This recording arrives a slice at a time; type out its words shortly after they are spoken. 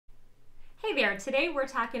Hey there, today we're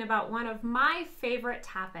talking about one of my favorite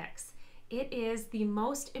topics. It is the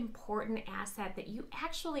most important asset that you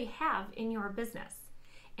actually have in your business.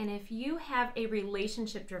 And if you have a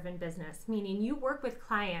relationship-driven business, meaning you work with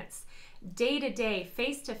clients day to day,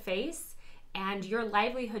 face to face, and your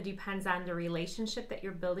livelihood depends on the relationship that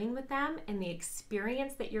you're building with them and the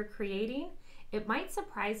experience that you're creating, it might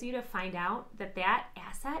surprise you to find out that that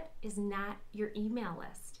asset is not your email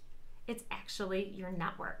list. It's actually your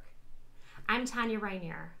network. I'm Tanya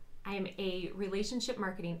Rainier. I am a relationship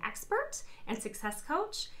marketing expert and success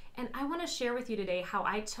coach, and I want to share with you today how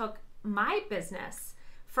I took my business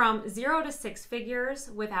from 0 to 6 figures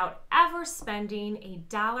without ever spending a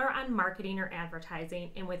dollar on marketing or advertising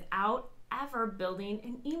and without ever building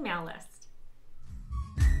an email list.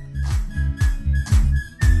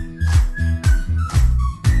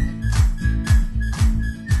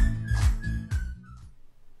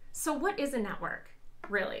 So what is a network,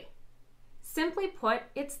 really? Simply put,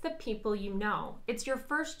 it's the people you know. It's your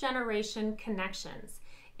first generation connections.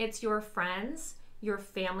 It's your friends, your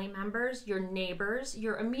family members, your neighbors,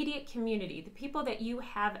 your immediate community, the people that you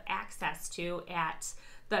have access to at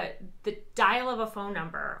the dial of a phone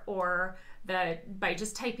number or by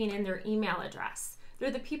just typing in their email address.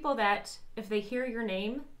 They're the people that, if they hear your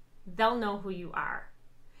name, they'll know who you are.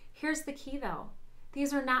 Here's the key though.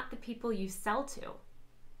 These are not the people you sell to.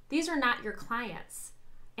 These are not your clients.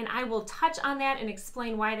 And I will touch on that and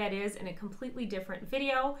explain why that is in a completely different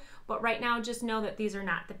video. But right now, just know that these are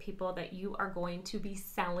not the people that you are going to be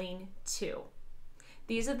selling to.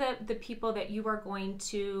 These are the people that you are going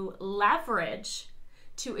to leverage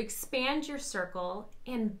to expand your circle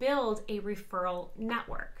and build a referral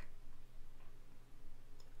network.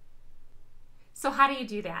 So how do you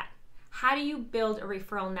do that? How do you build a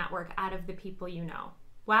referral network out of the people you know?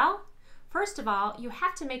 Well, first of all, you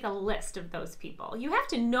have to make a list of those people. You have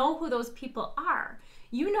to know who those people are.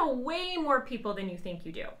 You know way more people than you think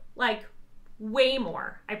you do. Like, way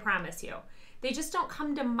more, I promise you. They just don't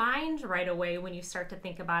come to mind right away when you start to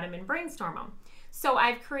think about them and brainstorm them. So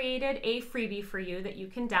I've created a freebie for you that you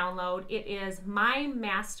can download. It is my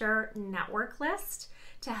master network list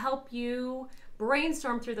to help you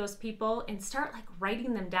brainstorm through those people and start like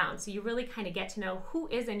writing them down so you really kind of get to know who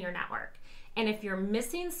is in your network. And if you're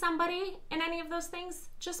missing somebody in any of those things,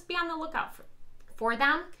 just be on the lookout for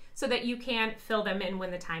them so that you can fill them in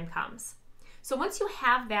when the time comes. So once you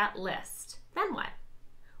have that list, then what?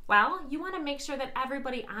 Well, you want to make sure that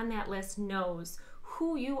everybody on that list knows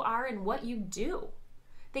who you are and what you do.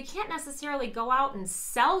 They can't necessarily go out and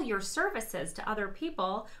sell your services to other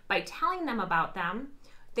people by telling them about them.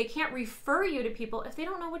 They can't refer you to people if they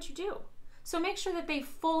don't know what you do. So make sure that they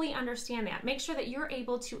fully understand that. Make sure that you're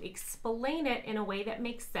able to explain it in a way that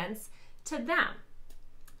makes sense to them.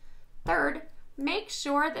 Third, make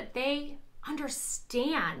sure that they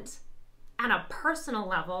understand on a personal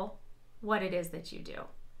level what it is that you do.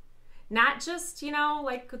 Not just,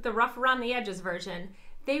 like the rough around the edges version.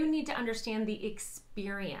 They need to understand the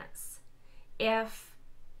experience. If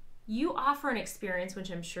you offer an experience, which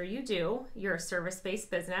I'm sure you do, you're a service-based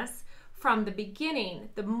business, from the beginning,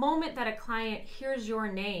 the moment that a client hears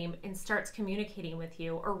your name and starts communicating with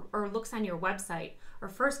you or looks on your website or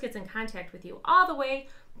first gets in contact with you, all the way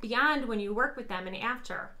beyond when you work with them and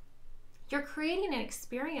after, you're creating an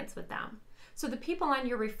experience with them. So the people on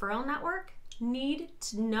your referral network need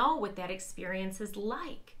to know what that experience is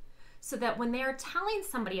like so that when they're telling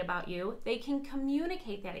somebody about you, they can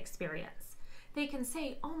communicate that experience. They can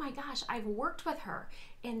say, oh my gosh, I've worked with her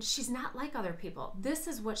and she's not like other people. This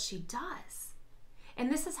is what she does. And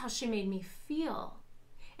this is how she made me feel.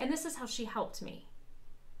 And this is how she helped me.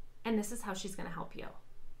 And this is how she's going to help you.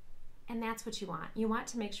 And that's what you want. You want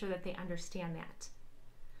to make sure that they understand that.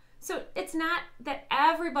 So it's not that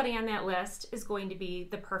everybody on that list is going to be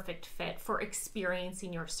the perfect fit for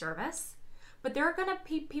experiencing your service, but there are going to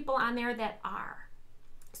be people on there that are.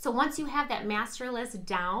 So once you have that master list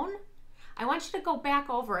down, I want you to go back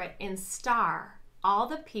over it and star all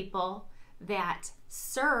the people that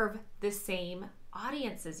serve the same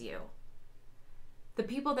audience as you. The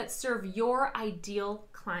people that serve your ideal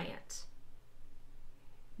client.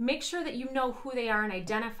 Make sure that you know who they are and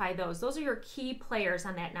identify those. Those are your key players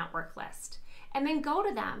on that network list. And then go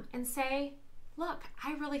to them and say, look,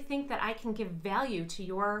 I really think that I can give value to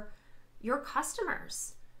your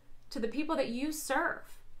customers, to the people that you serve.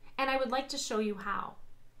 And I would like to show you how.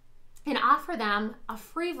 And offer them a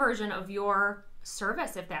free version of your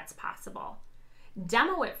service if that's possible.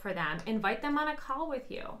 Demo it for them. Invite them on a call with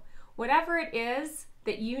you. Whatever it is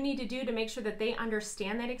that you need to do to make sure that they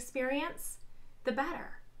understand that experience, the better.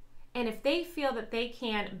 And if they feel that they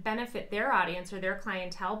can benefit their audience or their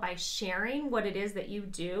clientele by sharing what it is that you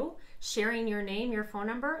do, sharing your name, your phone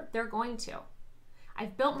number, they're going to.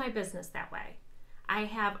 I've built my business that way. I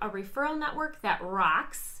have a referral network that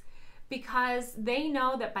rocks because they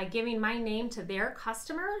know that by giving my name to their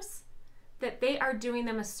customers, that they are doing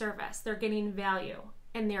them a service. They're getting value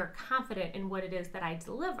and they're confident in what it is that I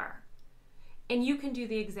deliver. And you can do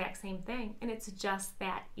the exact same thing, and it's just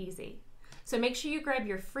that easy. So make sure you grab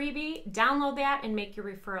your freebie, download that, and make your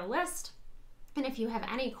referral list. And if you have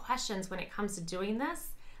any questions when it comes to doing this,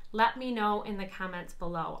 let me know in the comments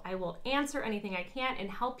below. I will answer anything I can and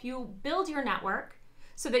help you build your network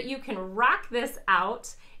so that you can rock this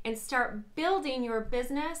out and start building your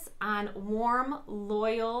business on warm,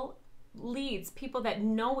 loyal leads, people that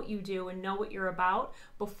know what you do and know what you're about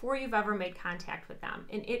before you've ever made contact with them.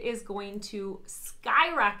 And it is going to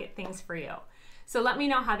skyrocket things for you. So let me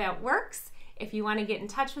know how that works. If you want to get in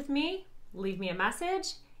touch with me, leave me a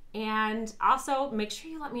message. And also make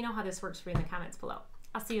sure you let me know how this works for you in the comments below.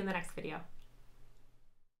 I'll see you in the next video.